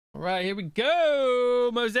All right, here we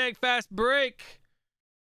go. Mosaic fast break.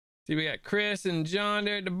 See, we got Chris and John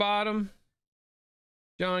there at the bottom.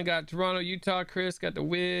 John got Toronto, Utah. Chris got the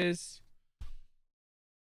Wiz.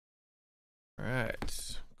 All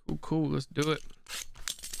right, cool. Let's do it.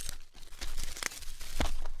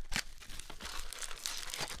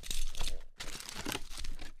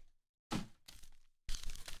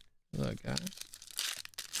 Look, guys.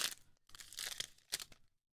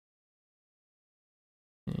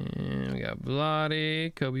 And we got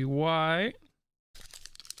Vlade, Kobe White.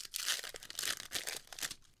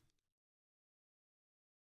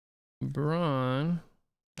 Braun,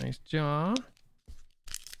 nice jaw.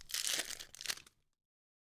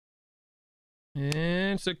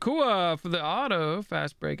 And Sakua for the auto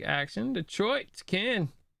fast break action. Detroit, Ken.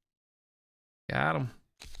 Got him.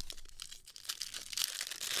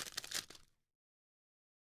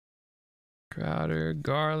 Crowder,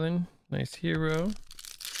 Garland, nice hero.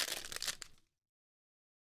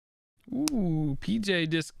 Ooh, PJ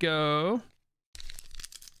Disco.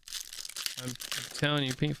 I'm telling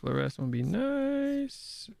you, pink fluorescent would be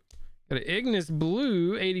nice. Got an Ignis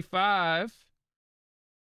Blue, 85.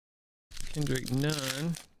 Kendrick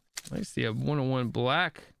Nunn. I see a 101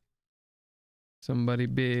 black. Somebody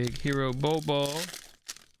big. Hero Bobo.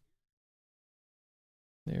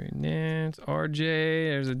 Larry Nance. RJ.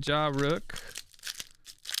 There's a Ja Rook.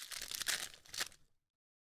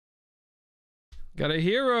 Got a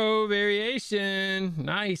hero variation.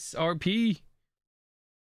 Nice. RP.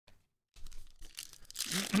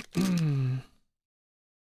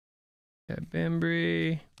 Got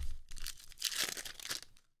Bembry.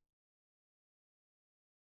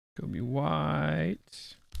 Kobe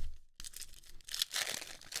White.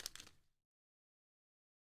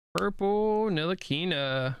 Purple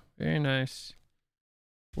Nilakina. Very nice.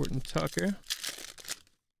 Horton Tucker.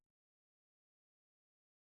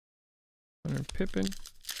 Hunter Pippen.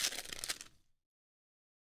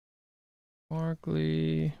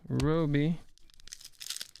 Barkley. Roby.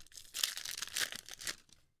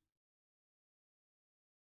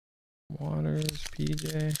 Waters.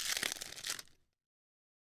 PJ.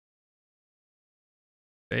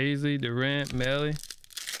 Baisley, Durant, Melly.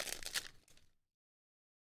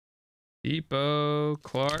 Depot,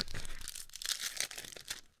 Clark.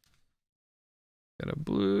 Got a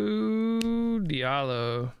blue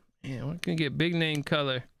Diallo. Man, what can get big name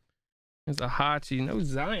color? There's a Hachi. No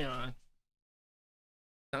Zion.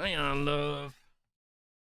 Zion love.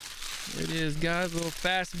 There it is, guys. A little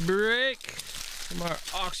fast break from our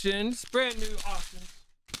auctions. Brand new auctions.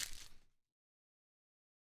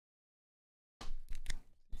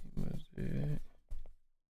 What's it?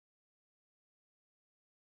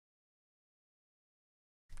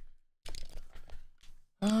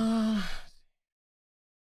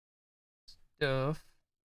 Stuff.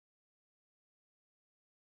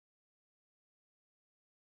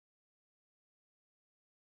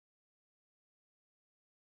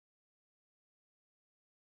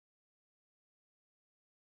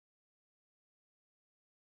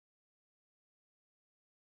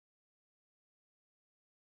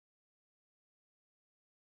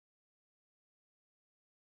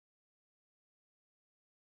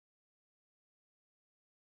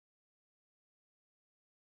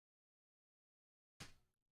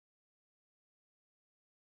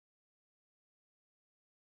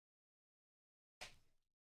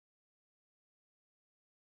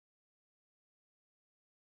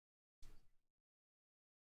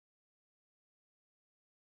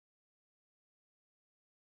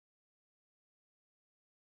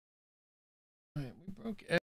 All right, we broke